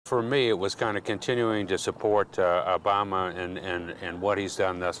For me, it was kind of continuing to support Obama and what he's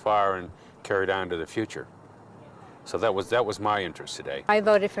done thus far and carried on to the future. So that was my interest today. I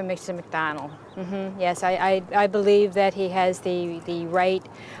voted for Mr. McDonnell. Yes, I believe that he has the right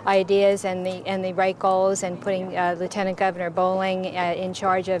ideas and the right goals, and putting Lieutenant Governor Bolling in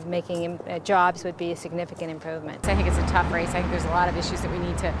charge of making jobs would be a significant improvement. I think it's a tough race. I think there's a lot of issues that we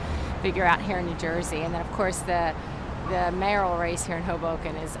need to figure out here in New Jersey, and then of course the mayoral race here in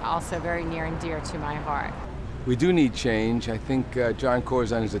Hoboken is also very near and dear to my heart. We do need change. I think John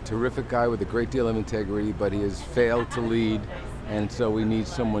Corzine is a terrific guy with a great deal of integrity, but he has failed to lead, and so we need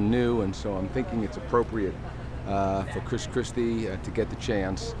someone new, and so I'm thinking it's appropriate for Chris Christie to get the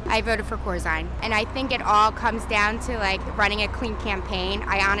chance. I voted for Corzine, and I think it all comes down to running a clean campaign.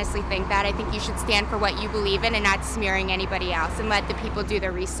 I honestly think that. I think you should stand for what you believe in and not smearing anybody else, and let the people do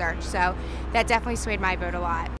their research. So that definitely swayed my vote a lot.